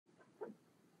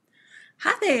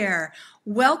Hi there.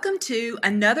 Welcome to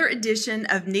another edition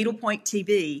of Needlepoint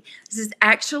TV. This is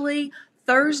actually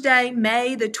Thursday,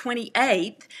 May the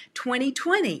 28th,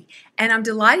 2020, and I'm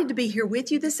delighted to be here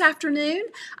with you this afternoon.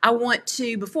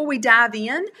 Before we dive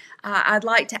in, I'd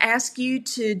like to ask you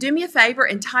to do me a favor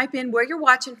and type in where you're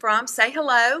watching from, say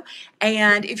hello,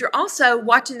 and if you're also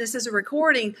watching this as a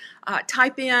recording,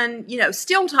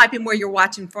 still type in where you're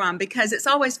watching from, because it's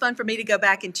always fun for me to go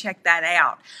back and check that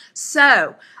out.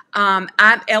 I'm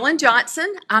Ellen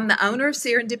Johnson. I'm the owner of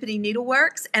Serendipity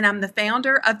Needleworks, and I'm the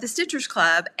founder of the Stitchers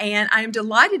Club, and I am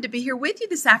delighted to be here with you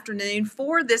this afternoon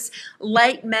for this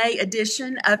late May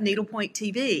edition of Needlepoint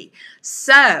TV.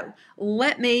 So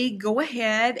let me go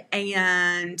ahead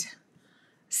and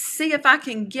see if I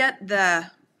can get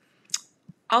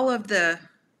all of the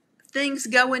things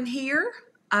going here.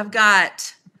 I've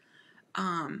got,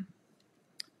 I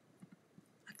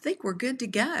think we're good to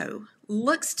go.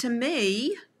 Looks to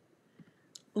me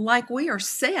like we are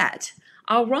set.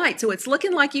 All right, so it's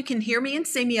looking like you can hear me and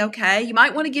see me okay. You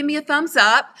might want to give me a thumbs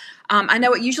up. I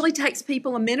know it usually takes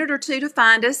people a minute or two to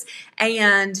find us,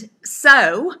 and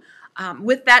so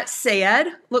with that said,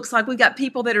 looks like we've got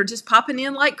people that are just popping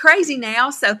in like crazy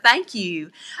now, so thank you.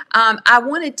 I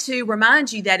wanted to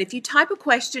remind you that if you type a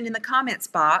question in the comments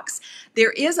box,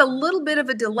 there is a little bit of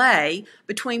a delay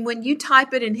between when you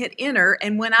type it and hit enter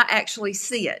and when I actually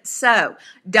see it. So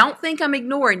don't think I'm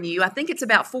ignoring you. I think it's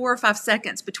about 4 or 5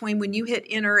 seconds between when you hit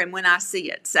enter and when I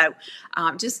see it. So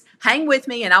just hang with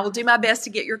me and I will do my best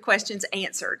to get your questions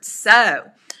answered.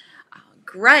 So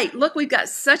great. Look, we've got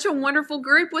such a wonderful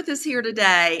group with us here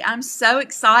today. I'm so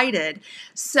excited.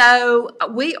 So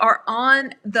we are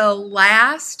on the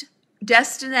last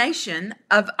destination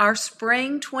of our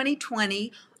spring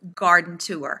 2020 garden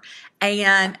tour,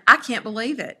 and I can't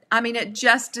believe it. I mean, it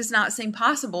just does not seem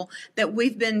possible that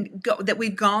we've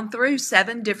gone through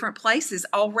 7 different places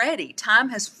already. Time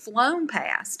has flown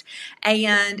past,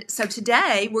 and so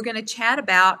today we're going to chat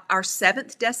about our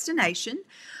 7th destination.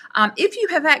 If you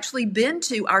have actually been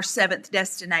to our 7th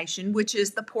destination, which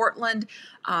is the Portland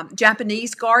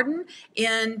Japanese Garden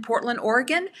in Portland,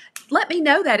 Oregon, let me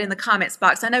know that in the comments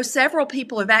box. I know several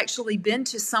people have actually been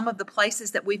to some of the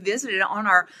places that we visited on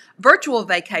our virtual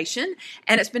vacation,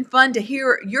 and it's been fun to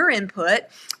hear your input.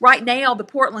 Right now, the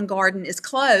Portland Garden is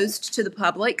closed to the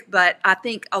public, but I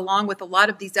think along with a lot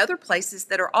of these other places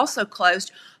that are also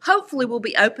closed, hopefully we'll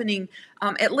be opening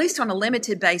at least on a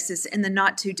limited basis in the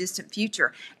not too distant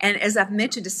future. And as I've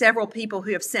mentioned to several people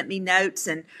who have sent me notes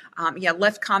and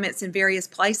left comments in various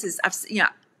places,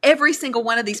 every single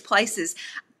one of these places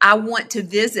I want to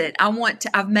visit.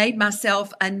 I've made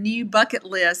myself a new bucket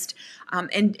list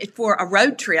and for a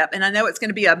road trip, and I know it's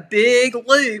going to be a big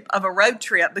loop of a road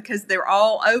trip because they're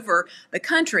all over the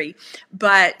country,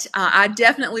 but I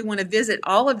definitely want to visit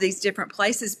all of these different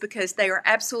places because they are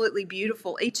absolutely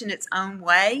beautiful, each in its own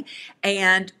way,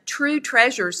 and true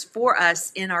treasures for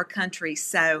us in our country.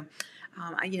 So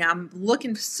I'm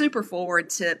looking super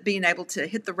forward to being able to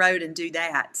hit the road and do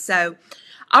that. So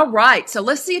all right, so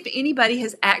let's see if anybody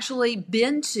has actually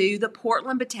been to the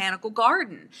Portland Botanical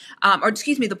Garden,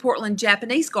 the Portland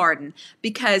Japanese Garden,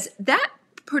 because that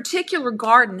particular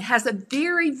garden has a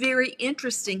very, very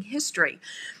interesting history.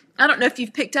 I don't know if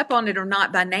you've picked up on it or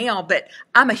not by now, but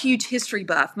I'm a huge history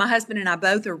buff. My husband and I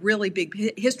both are really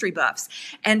big history buffs,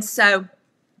 and so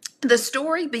the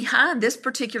story behind this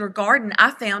particular garden I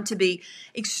found to be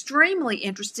extremely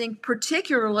interesting,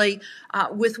 particularly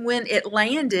with when it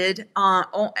landed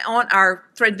on our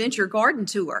Threadventure garden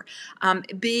tour,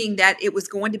 being that it was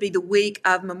going to be the week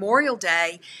of Memorial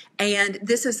Day, and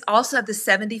this is also the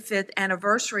 75th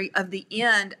anniversary of the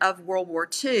end of World War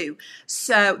II.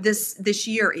 So this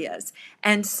year is.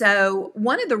 And so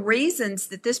one of the reasons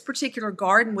that this particular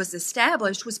garden was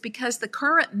established was because the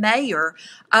current mayor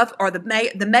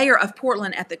the mayor of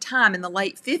Portland at the time in the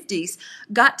late 50s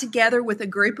got together with a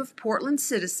group of Portland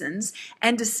citizens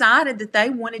and decided that they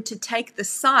wanted to take the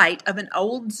site of an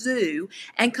old zoo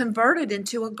and convert it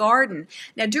into a garden.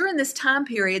 Now, during this time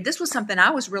period, this was something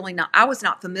I was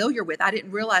not familiar with. I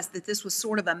didn't realize that this was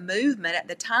sort of a movement at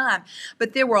the time,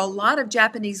 but there were a lot of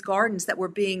Japanese gardens that were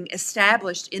being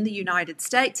established in the United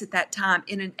States at that time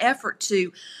in an effort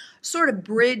to sort of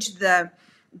bridge the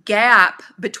gap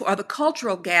or the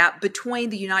cultural gap between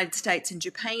the United States and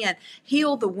Japan,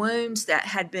 heal the wounds that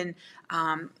had been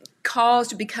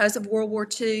caused because of World War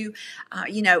II.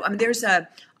 There's a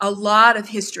lot of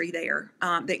history there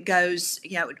that goes,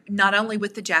 not only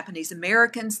with the Japanese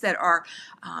Americans that are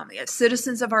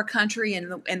citizens of our country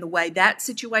and the way that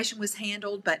situation was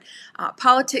handled, but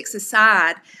politics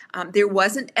aside, there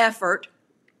was an effort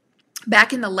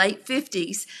back in the late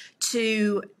 50s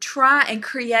to try and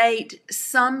create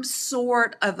some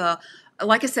sort of a,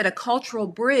 like I said, a cultural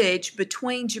bridge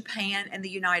between Japan and the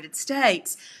United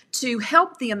States to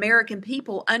help the American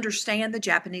people understand the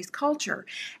Japanese culture.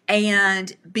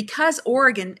 And because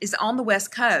Oregon is on the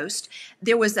West Coast,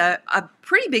 there was a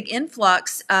pretty big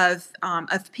influx of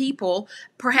people.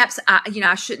 Perhaps,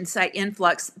 I shouldn't say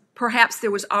influx. Perhaps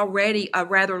there was already a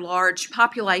rather large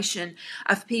population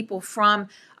of people from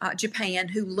Japan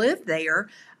who lived there.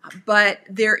 But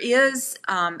there was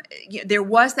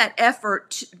that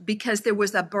effort because there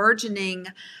was a burgeoning,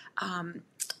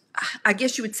 I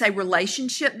guess you would say,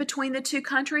 relationship between the two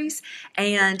countries.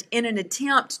 And in an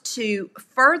attempt to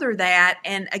further that,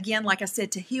 and again, like I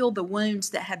said, to heal the wounds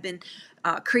that have been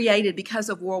created because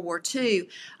of World War II,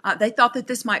 they thought that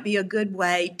this might be a good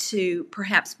way to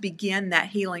perhaps begin that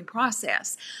healing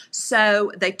process.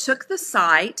 So they took the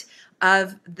site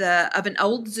of an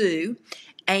old zoo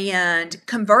and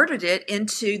converted it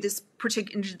into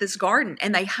this garden.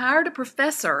 And they hired a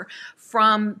professor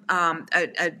from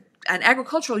an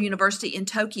agricultural university in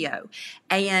Tokyo.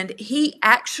 And he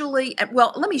actually,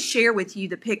 well, let me share with you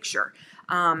the picture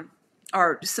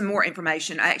or some more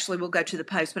information. I actually will go to the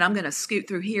post, but I'm going to scoot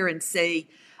through here and see.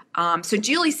 So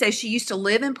Julie says she used to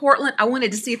live in Portland. I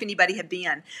wanted to see if anybody had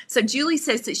been. So Julie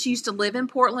says that she used to live in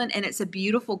Portland, and it's a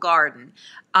beautiful garden.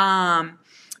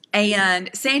 And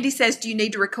Sandy says, do you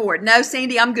need to record? No,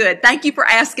 Sandy, I'm good. Thank you for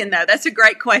asking, though. That's a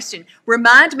great question.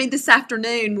 Remind me this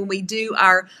afternoon when we do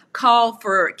our call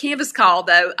for Canvas call,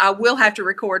 though, I will have to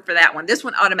record for that one. This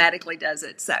one automatically does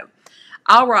it. So,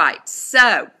 all right.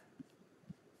 So,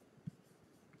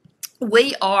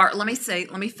 we are, let me see,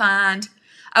 let me find.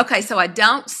 Okay, so I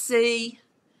don't see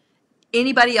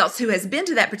anybody else who has been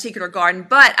to that particular garden,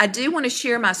 but I do want to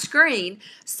share my screen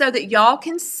so that y'all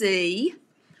can see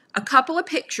a couple of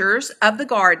pictures of the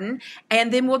garden,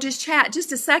 and then we'll just chat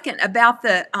just a second about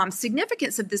the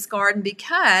significance of this garden,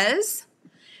 because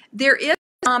there is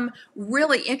some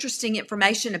really interesting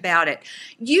information about it.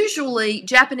 Usually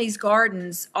Japanese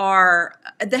gardens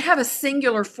they have a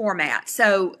singular format.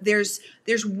 So there's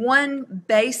one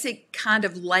basic kind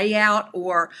of layout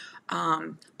or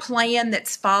plan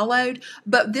that's followed,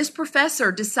 but this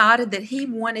professor decided that he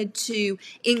wanted to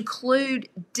include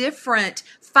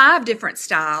 5 different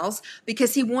styles,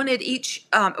 because he wanted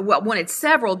wanted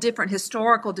several different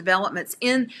historical developments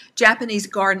in Japanese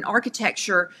garden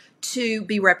architecture to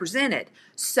be represented.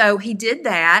 So he did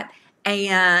that,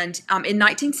 and in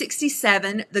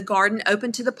 1967 the garden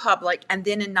opened to the public, and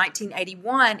then in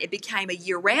 1981 it became a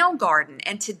year-round garden,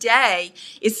 and today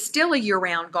it's still a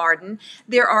year-round garden.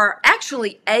 There are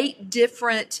actually 8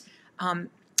 different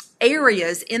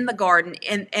areas in the garden,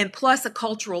 and plus a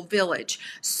cultural village.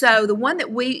 So the one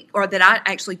that I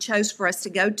actually chose for us to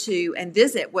go to and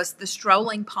visit was the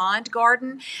Strolling Pond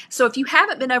Garden. So if you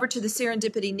haven't been over to the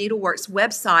Serendipity Needleworks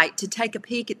website to take a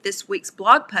peek at this week's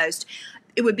blog post,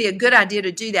 it would be a good idea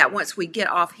to do that once we get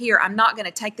off here. I'm not going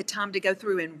to take the time to go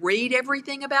through and read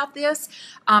everything about this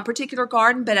particular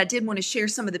garden, but I did want to share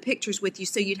some of the pictures with you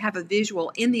so you'd have a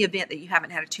visual in the event that you haven't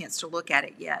had a chance to look at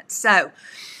it yet. So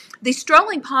the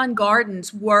Strolling Pond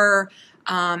Gardens were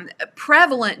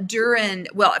prevalent during,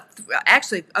 well,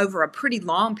 actually over a pretty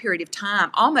long period of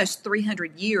time, almost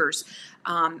 300 years,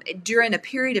 during a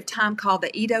period of time called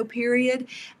the Edo period.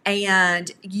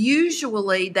 And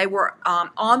usually they were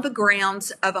on the grounds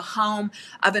of a home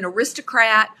of an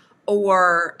aristocrat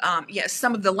or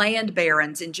some of the land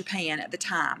barons in Japan at the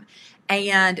time.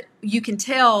 And you can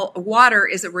tell water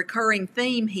is a recurring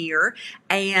theme here,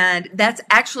 and that's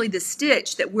actually the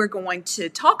stitch that we're going to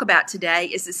talk about today,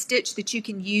 is a stitch that you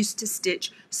can use to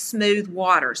stitch smooth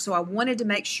water. So I wanted to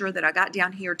make sure that I got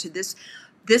down here to this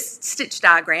stitch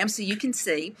diagram so you can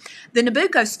see. The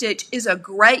Nabucco stitch is a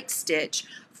great stitch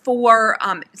for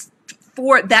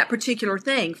that particular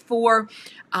thing, for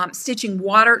stitching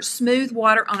smooth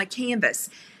water on a canvas.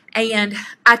 And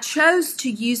I chose to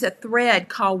use a thread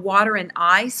called Water and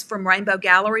Ice from Rainbow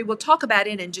Gallery. We'll talk about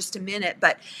it in just a minute.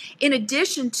 But in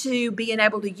addition to being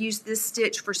able to use this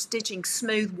stitch for stitching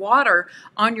smooth water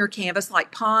on your canvas,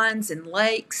 like ponds and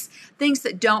lakes, things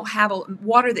that don't have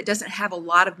water that doesn't have a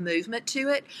lot of movement to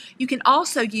it, you can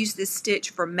also use this stitch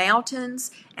for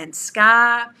mountains and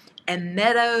sky and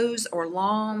meadows or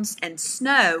lawns and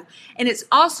snow, and it's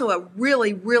also a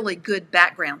really, really good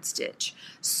background stitch.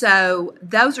 So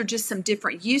those are just some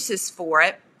different uses for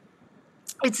it.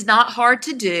 It's not hard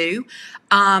to do.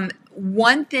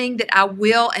 One thing that I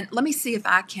will, and let me see if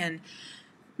I can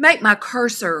make my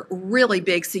cursor really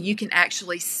big so you can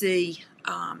actually see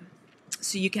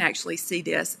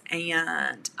this,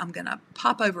 and I'm going to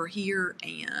pop over here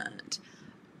and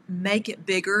make it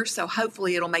bigger, so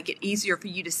hopefully it'll make it easier for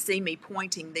you to see me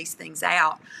pointing these things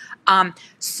out.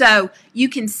 So you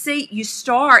can see, you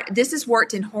start, this is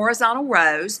worked in horizontal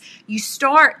rows. You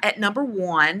start at number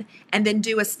 1 and then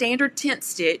do a standard tent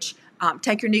stitch.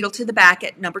 Take your needle to the back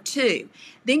at number 2.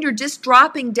 Then you're just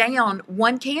dropping down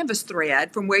 1 canvas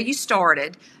thread from where you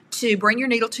started to bring your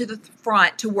needle to the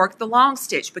front to work the long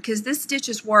stitch, because this stitch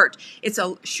is worked, it's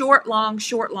a short, long,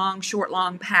 short, long, short,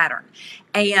 long pattern.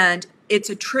 And it's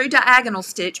a true diagonal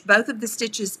stitch. Both of the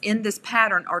stitches in this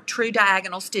pattern are true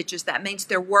diagonal stitches. That means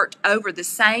they're worked over the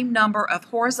same number of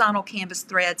horizontal canvas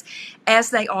threads as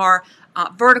they are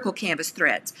vertical canvas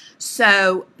threads.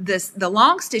 So the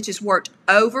long stitch is worked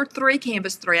over 3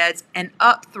 canvas threads and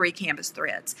up 3 canvas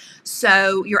threads.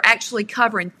 So you're actually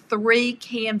covering 3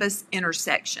 canvas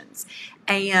intersections.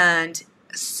 And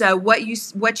so what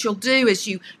you'll do is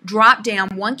you drop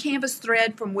down 1 canvas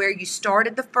thread from where you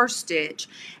started the first stitch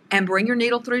and bring your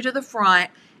needle through to the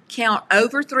front, count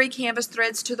over 3 canvas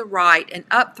threads to the right and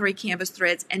up 3 canvas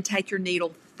threads, and take your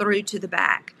needle through to the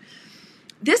back.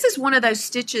 This is one of those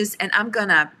stitches, and I'm going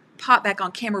to pop back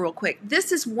on camera real quick.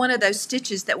 This is one of those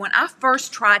stitches that when I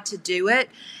first tried to do it,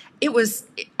 it was,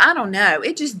 I don't know,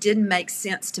 it just didn't make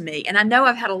sense to me. And I know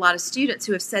I've had a lot of students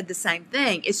who have said the same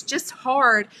thing. It's just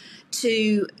hard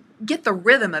to get the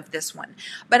rhythm of this one.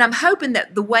 But I'm hoping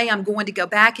that the way I'm going to go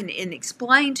back and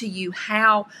explain to you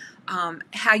how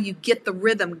you get the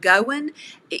rhythm going,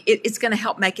 it's going to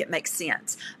help make it make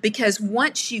sense. Because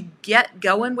once you get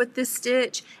going with this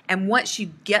stitch, and once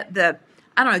you get the,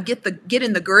 I don't know, get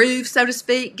in the groove, so to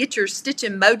speak, get your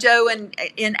stitching mojo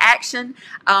in action,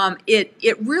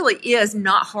 it really is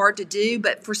not hard to do.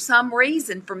 But for some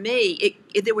reason, for me,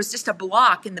 there was just a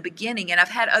block in the beginning, and I've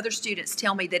had other students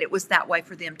tell me that it was that way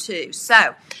for them too.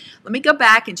 So let me go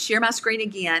back and share my screen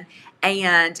again,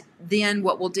 and then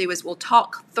what we'll do is we'll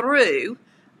talk through,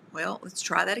 well, let's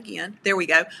try that again. There we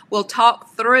go. We'll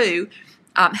talk through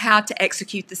how to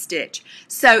execute the stitch.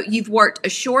 So you've worked a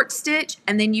short stitch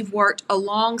and then you've worked a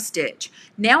long stitch.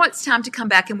 Now it's time to come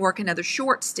back and work another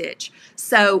short stitch.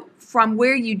 So from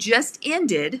where you just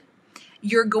ended,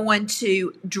 you're going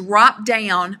to drop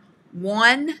down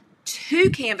 1, 2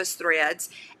 canvas threads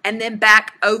and then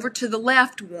back over to the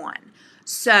left 1.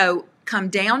 So come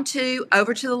down 2,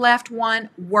 over to the left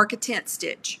 1, work a tent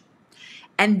stitch.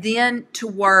 And then to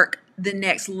work the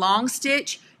next long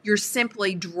stitch, you're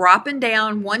simply dropping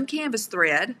down 1 canvas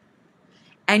thread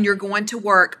and you're going to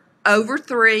work over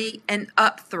 3 and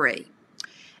up 3.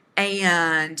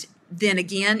 And then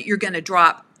again, you're going to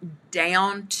drop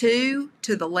down 2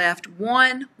 to the left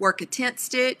 1, work a tent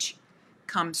stitch,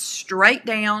 come straight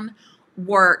down,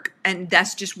 work, and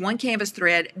that's just 1 canvas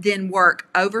thread, then work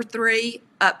over 3,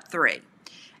 up 3.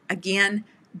 Again,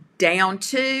 down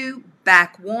 2,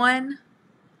 back 1,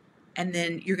 and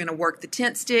then you're going to work the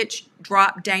tent stitch,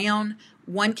 drop down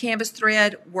 1 canvas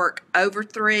thread, work over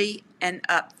 3 and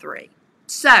up 3.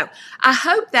 So I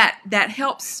hope that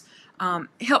helps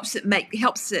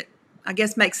it I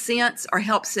guess make sense, or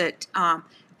helps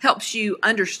you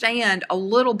understand a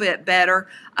little bit better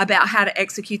about how to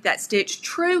execute that stitch.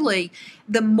 Truly,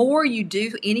 the more you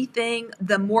do anything,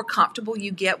 the more comfortable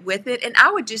you get with it. And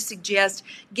I would just suggest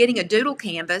getting a doodle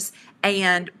canvas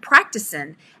and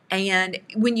practicing. And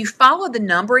when you follow the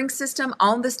numbering system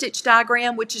on the stitch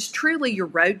diagram, which is truly your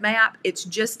roadmap, it's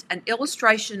just an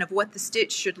illustration of what the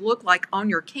stitch should look like on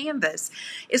your canvas.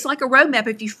 It's like a roadmap.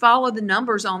 If you follow the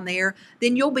numbers on there,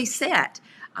 then you'll be set.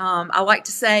 I like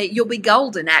to say you'll be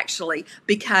golden, actually,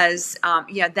 because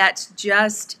yeah, that's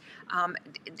just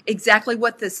exactly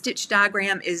what the stitch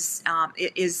diagram is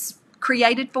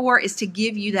created for, is to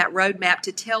give you that roadmap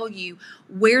to tell you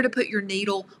where to put your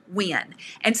needle when.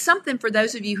 And something for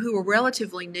those of you who are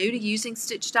relatively new to using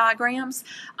stitch diagrams,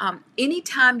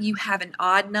 anytime you have an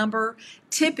odd number,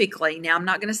 typically, now I'm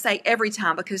not going to say every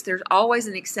time because there's always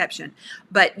an exception,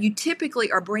 but you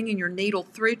typically are bringing your needle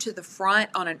through to the front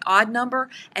on an odd number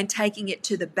and taking it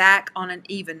to the back on an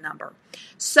even number.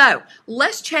 So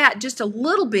let's chat just a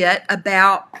little bit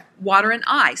about Water and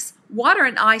Ice. Water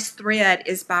and Ice thread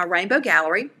is by Rainbow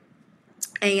Gallery,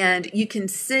 and you can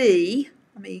see,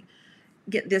 let me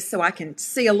get this so I can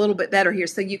see a little bit better here.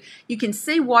 So you can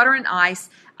see Water and Ice.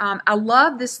 I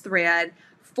love this thread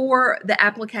for the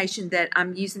application that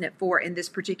I'm using it for in this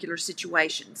particular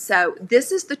situation. So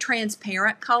this is the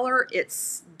transparent color.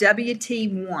 It's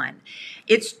WT1.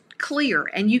 It's clear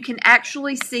and you can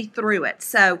actually see through it.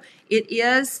 So it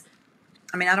is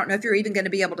I mean, I don't know if you're even going to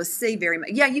be able to see very much.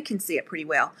 Yeah, you can see it pretty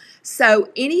well. So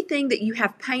anything that you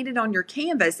have painted on your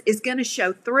canvas is going to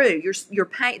show through.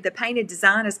 The painted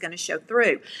design is going to show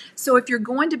through. So if you're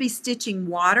going to be stitching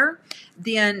water,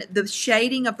 then the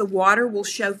shading of the water will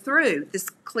show through this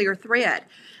clear thread.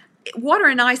 Water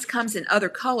and ice comes in other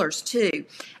colors too,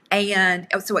 and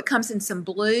so it comes in some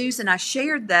blues, and I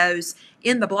shared those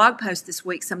in the blog post this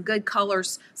week, some good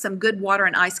colors, some good water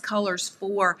and ice colors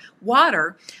for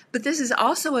water, but this is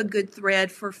also a good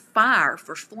thread for fire,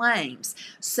 for flames.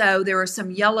 So there are some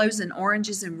yellows and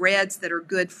oranges and reds that are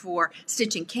good for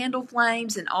stitching candle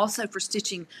flames, and also for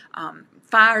stitching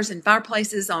fires and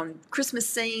fireplaces on Christmas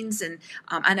scenes. And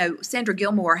I know Sandra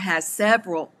Gilmore has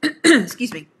several,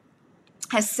 excuse me,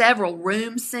 has several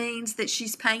room scenes that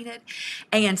she's painted,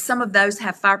 and some of those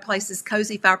have fireplaces,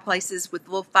 cozy fireplaces with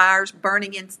little fires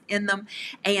burning in them,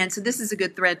 and so this is a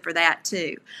good thread for that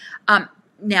too.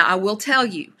 Now I will tell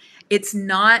you, it's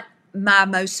not my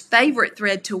most favorite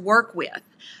thread to work with,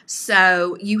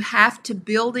 so you have to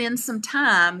build in some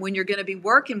time when you're going to be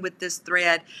working with this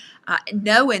thread,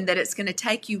 knowing that it's going to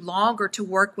take you longer to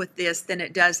work with this than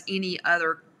it does any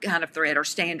other kind of thread or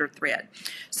standard thread.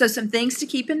 So some things to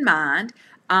keep in mind.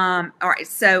 All right,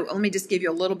 so let me just give you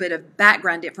a little bit of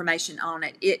background information on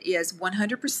it. It is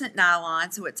 100%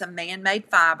 nylon, so it's a man-made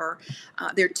fiber.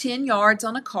 There are 10 yards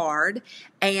on a card,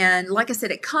 and like I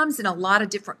said, it comes in a lot of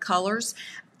different colors.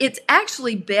 It's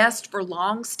actually best for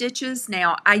long stitches.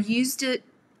 Now, I used it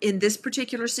in this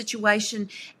particular situation,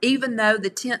 even though the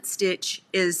 10th stitch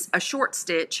is a short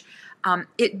stitch.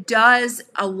 It does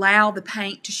allow the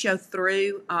paint to show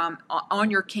through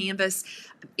on your canvas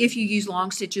if you use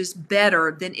long stitches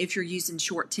better than if you're using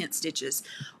short tent stitches.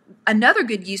 Another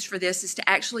good use for this is to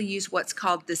actually use what's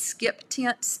called the skip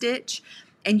tent stitch.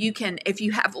 And you can, if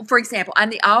you have, for example,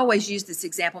 I always use this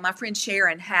example. My friend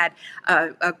Sharon had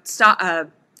a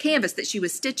canvas that she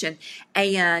was stitching,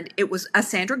 and it was a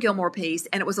Sandra Gilmore piece,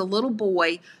 and it was a little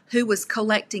boy who was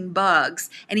collecting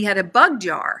bugs, and he had a bug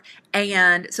jar,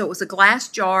 and so it was a glass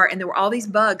jar, and there were all these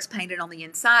bugs painted on the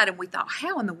inside, and we thought,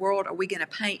 how in the world are we going to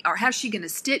paint, or how's she going to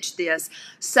stitch this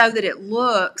so that it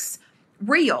looks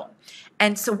real?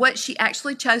 And so what she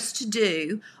actually chose to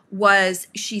do was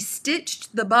she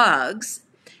stitched the bugs,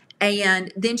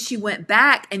 and then she went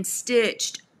back and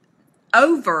stitched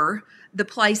over the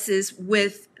places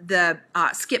with the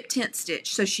skip tent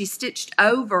stitch. So she stitched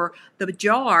over the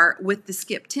jar with the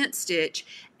skip tent stitch,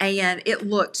 and it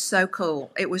looked so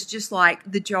cool. It was just like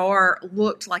the jar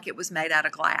looked like it was made out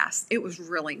of glass. It was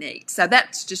really neat. So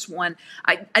that's just one.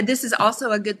 This is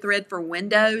also a good thread for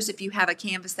windows if you have a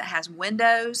canvas that has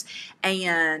windows,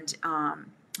 and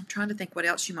I'm trying to think what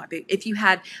else you might be. If you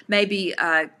had maybe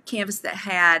a canvas that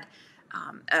had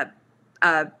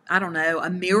I don't know,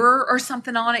 a mirror or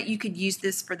something on it, you could use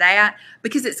this for that,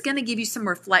 because it's going to give you some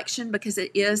reflection, because it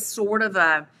is sort of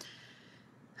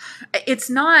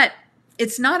it's not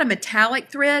a metallic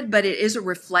thread, but it is a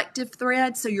reflective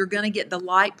thread, so you're going to get the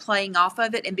light playing off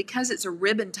of it, and because it's a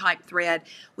ribbon type thread,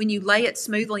 when you lay it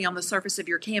smoothly on the surface of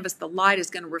your canvas, the light is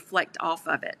going to reflect off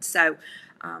of it. So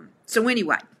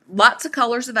anyway, lots of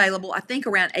colors available. I think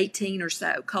around 18 or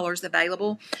so colors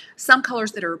available. Some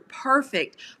colors that are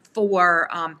perfect for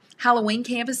Halloween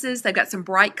canvases. They've got some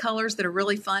bright colors that are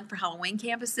really fun for Halloween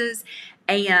canvases.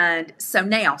 And so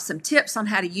now, some tips on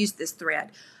how to use this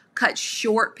thread. Cut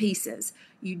short pieces.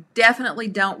 You definitely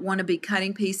don't want to be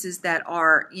cutting pieces that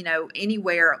are, you know,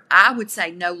 anywhere, I would say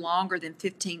no longer than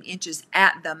 15 inches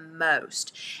at the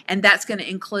most. And that's going to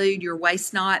include your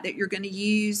waist knot that you're going to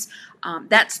use.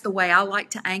 That's the way I like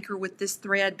to anchor with this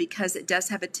thread, because it does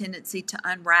have a tendency to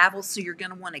unravel, so you're going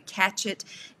to want to catch it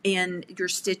in your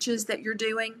stitches that you're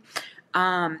doing.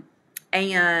 And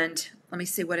let me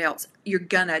see what else. You're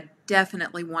going to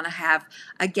definitely want to have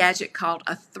a gadget called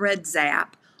a thread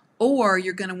zap, or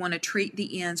you're going to want to treat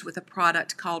the ends with a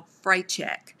product called Fray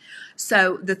Check.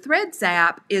 So the thread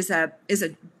zap is a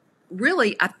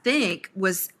really, I think,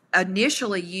 was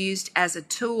initially used as a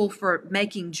tool for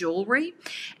making jewelry,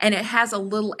 and it has a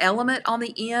little element on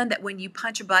the end that when you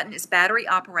punch a button, it's battery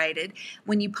operated.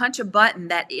 When you punch a button,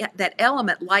 that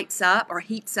element lights up or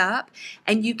heats up,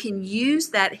 and you can use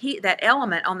that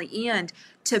element on the end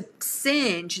to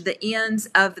singe the ends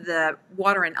of the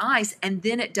water and ice, and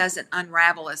then it doesn't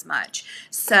unravel as much.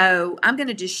 So I'm going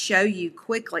to just show you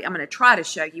quickly. I'm going to try to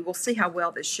show you. We'll see how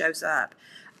well this shows up.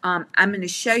 I'm going to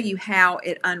show you how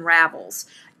it unravels.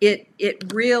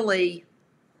 It really,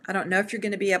 I don't know if you're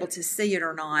going to be able to see it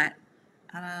or not.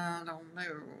 I don't know.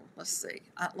 Let's see.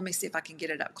 Let me see if I can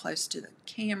get it up close to the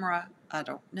camera. I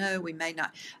don't know, we may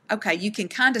not. Okay, you can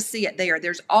kind of see it there.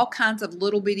 There's all kinds of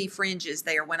little bitty fringes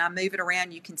there. When I move it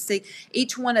around, you can see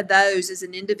each one of those is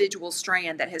an individual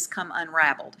strand that has come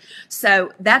unraveled.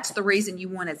 So that's the reason you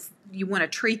want to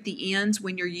treat the ends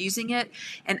when you're using it.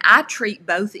 And I treat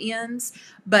both ends,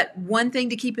 but one thing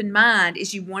to keep in mind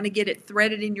is you want to get it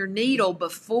threaded in your needle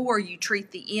before you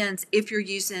treat the ends if you're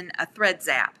using a thread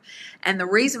zap. And the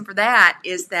reason for that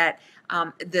is that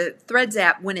the thread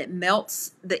zap, when it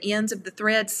melts the ends of the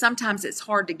thread, sometimes it's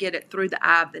hard to get it through the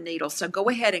eye of the needle. So go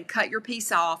ahead and cut your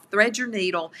piece off, thread your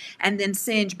needle, and then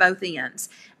singe both ends.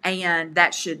 And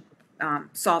that should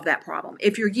solve that problem.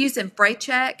 If you're using fray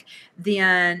check,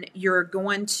 then you're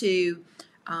going to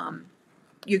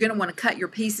want to cut your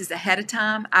pieces ahead of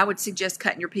time. I would suggest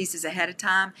cutting your pieces ahead of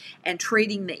time and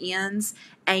treating the ends,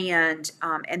 and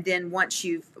then once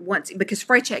because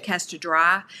fray check has to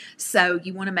dry, so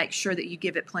you want to make sure that you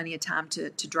give it plenty of time to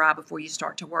dry before you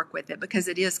start to work with it, because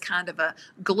it is kind of a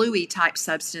gluey type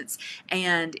substance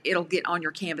and it'll get on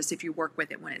your canvas if you work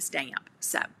with it when it's damp.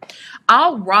 So,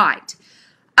 all right,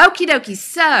 okie dokie.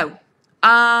 So,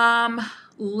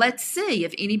 let's see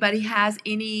if anybody has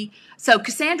any. So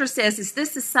Cassandra says, is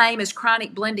this the same as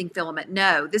chronic blending filament?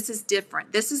 No, this is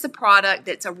different. This is a product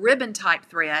that's a ribbon type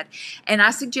thread, and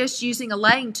I suggest using a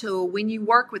laying tool when you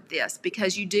work with this,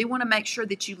 because you do want to make sure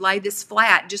that you lay this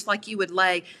flat just like you would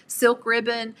lay silk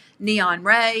ribbon, Neon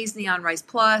Rays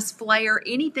Plus, flare,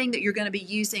 anything that you're going to be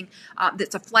using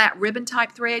that's a flat ribbon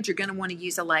type thread, you're going to want to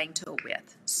use a laying tool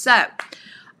with. So,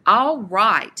 all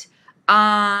right.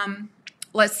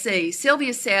 Let's see.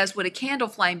 Sylvia says, would a candle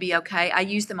flame be okay? I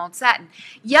use them on satin.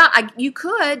 Yeah, you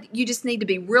could. You just need to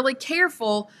be really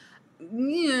careful.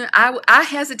 I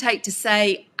hesitate to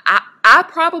say I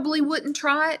probably wouldn't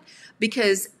try it,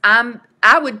 because I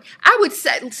would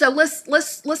say, so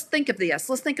let's think of this.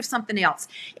 Let's think of something else.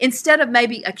 Instead of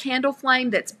maybe a candle flame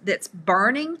that's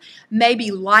burning,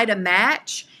 maybe light a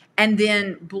match and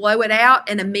then blow it out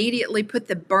and immediately put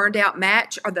the burned out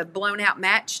match or the blown out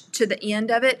match to the end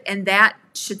of it, and that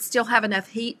should still have enough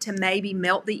heat to maybe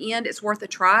melt the end. It's worth a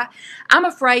try. I'm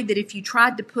afraid that if you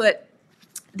tried to put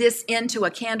this into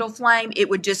a candle flame, it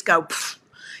would just go,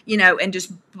 and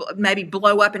just maybe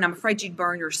blow up, and I'm afraid you'd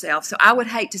burn yourself. So I would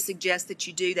hate to suggest that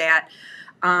you do that.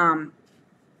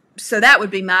 So that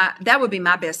would be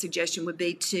my best suggestion, would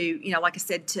be to, like I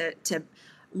said, to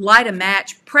light a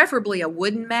match, preferably a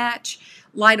wooden match.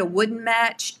 Light a wooden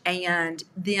match and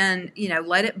then,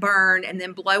 let it burn and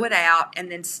then blow it out and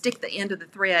then stick the end of the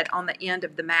thread on the end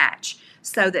of the match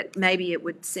so that maybe it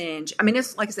would singe. I mean,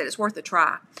 it's like I said, it's worth a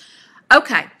try.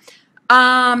 Okay.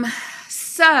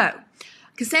 So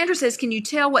Cassandra says, can you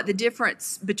tell what the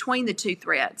difference between the two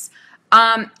threads?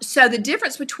 So the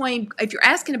difference between, if you're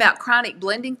asking about chronic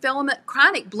blending filament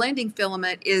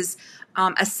is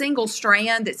a single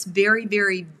strand that's very,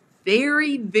 very,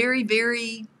 very, very,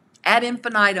 very ad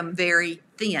infinitum very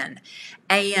thin.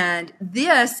 And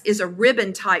this is a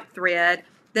ribbon type thread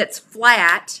that's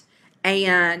flat,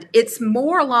 and it's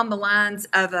more along the lines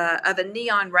of a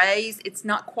Neon Rays. It's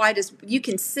not quite as, you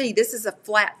can see this is a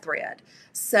flat thread.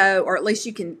 So, or at least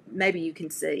maybe you can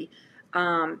see.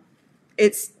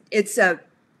 It's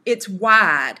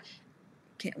wide.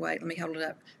 Can't wait, let me hold it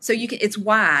up. So it's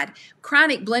wide.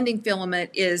 Chronic blending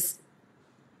filament is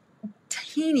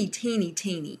teeny, teeny,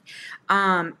 teeny.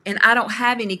 And I don't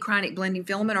have any chronic blending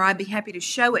filament, or I'd be happy to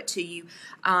show it to you.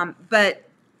 But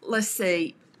let's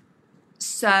see.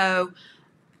 So,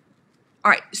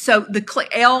 all right. So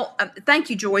thank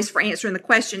you, Joyce, for answering the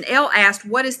question. Elle asked,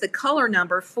 what is the color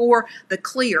number for the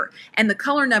clear? And the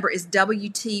color number is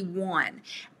WT1.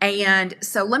 And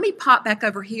so let me pop back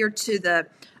over here to the,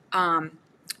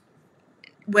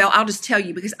 well, I'll just tell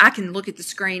you because I can look at the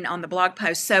screen on the blog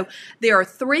post. So there are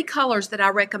 3 colors that I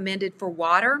recommended for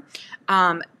water.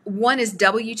 One is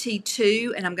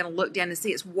WT2, and I'm going to look down and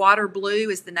see it's water blue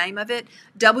is the name of it.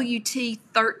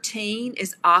 WT13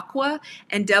 is aqua,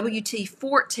 and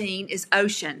WT14 is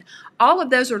ocean. All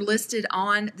of those are listed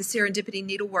on the Serendipity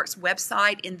Needleworks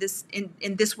website in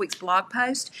this week's blog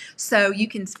post, so you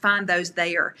can find those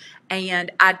there.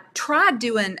 And I tried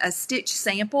doing a stitch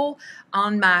sample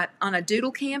on a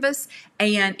doodle canvas,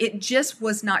 and it just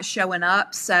was not showing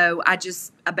up, so I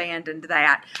just abandoned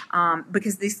that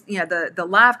because the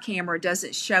live camera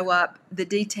doesn't show up the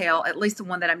detail, at least the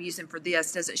one that I'm using for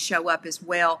this doesn't show up as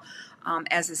well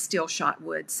as a still shot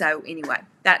would. So anyway,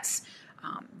 that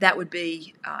would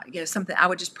be something I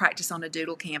would just practice on a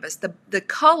doodle canvas. The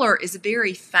color is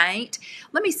very faint.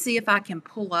 Let me see if I can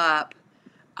pull up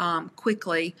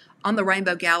quickly on the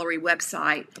Rainbow Gallery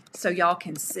website so y'all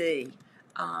can see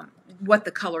what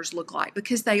the colors look like,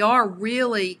 because they are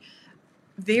really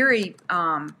very,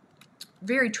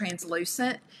 very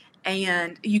translucent,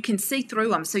 and you can see through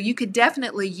them. So you could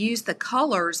definitely use the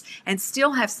colors and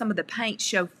still have some of the paint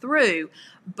show through,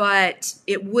 but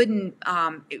it wouldn't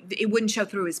show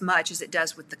through as much as it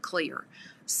does with the clear.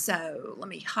 So let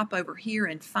me hop over here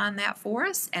and find that for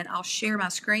us, and I'll share my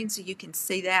screen so you can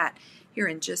see that here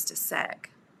in just a sec.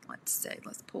 Let's see,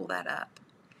 let's pull that up.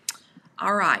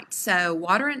 All right, so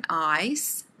water and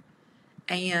ice,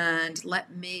 and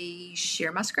let me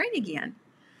share my screen again.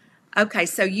 Okay,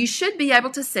 so you should be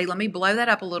able to see, let me blow that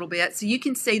up a little bit, so you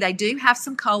can see they do have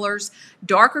some colors,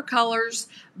 darker colors,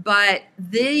 but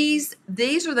these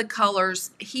are the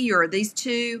colors here, these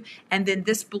two, and then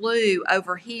this blue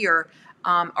over here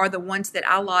are the ones that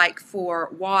I like for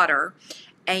water.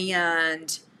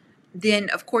 And then,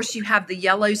 of course, you have the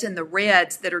yellows and the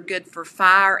reds that are good for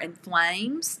fire and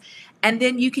flames. And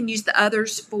then you can use the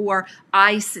others for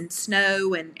ice and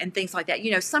snow and things like that.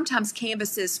 You know, sometimes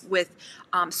canvases with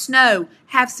snow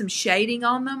have some shading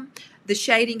on them. The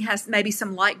shading has maybe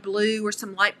some light blue or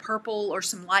some light purple or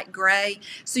some light gray.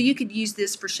 So you could use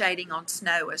this for shading on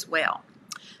snow as well.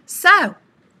 So,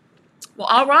 well,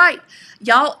 all right,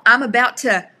 y'all, I'm about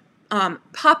to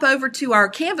pop over to our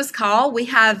Canvas call. We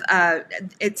have,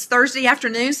 it's Thursday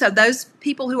afternoon, so those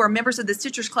people who are members of the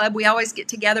Stitchers Club, we always get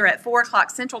together at 4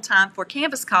 o'clock Central Time for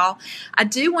Canvas call. I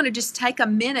do want to just take a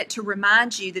minute to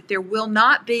remind you that there will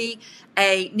not be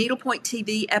a Needlepoint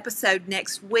TV episode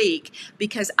next week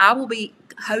because I will be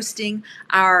hosting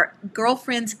our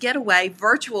Girlfriends Getaway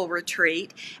virtual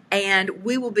retreat, and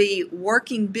we will be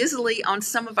working busily on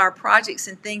some of our projects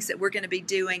and things that we're going to be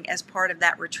doing as part of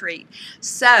that retreat.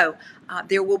 So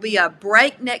there will be a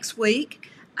break next week,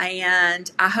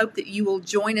 and I hope that you will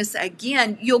join us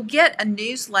again. You'll get a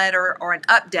newsletter, or an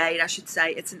update, I should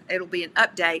say. It'll be an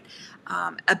update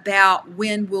about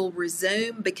when we'll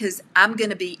resume, because I'm going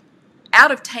to be out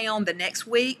of town the next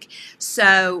week,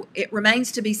 so it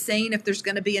remains to be seen if there's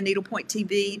going to be a Needlepoint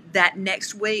TV that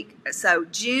next week. So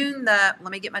let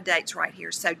me get my dates right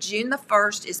here. So June the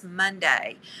 1st is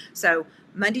Monday. So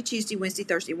Monday, Tuesday, Wednesday,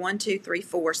 Thursday, 1, 2, 3,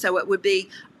 4. So it would be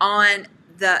on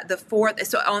the 4th,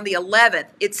 so on the 11th.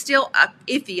 It's still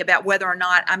iffy about whether or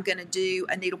not I'm going to do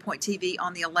a Needlepoint TV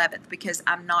on the 11th, because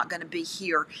I'm not going to be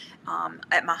here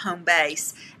at my home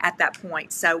base at that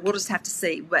point. So we'll just have to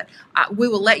see. But we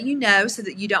will let you know so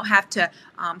that you don't have to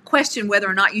question whether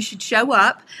or not you should show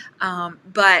up.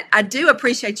 But I do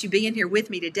appreciate you being here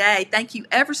with me today. Thank you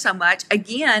ever so much.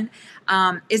 Again,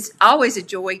 it's always a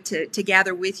joy to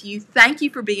gather with you. Thank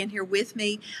you for being here with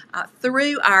me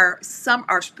through our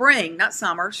spring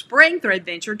Thread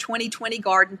Adventure 2020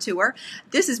 garden tour.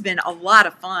 This has been a lot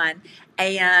of fun,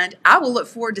 and I will look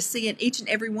forward to seeing each and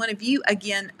every one of you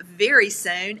again very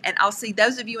soon. And I'll see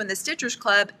those of you in the Stitchers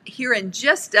Club here in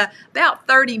just about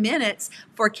 30 minutes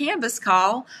for Canvas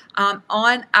call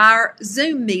on our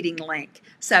Zoom meeting link.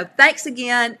 So thanks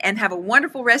again, and have a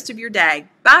wonderful rest of your day.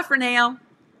 Bye for now.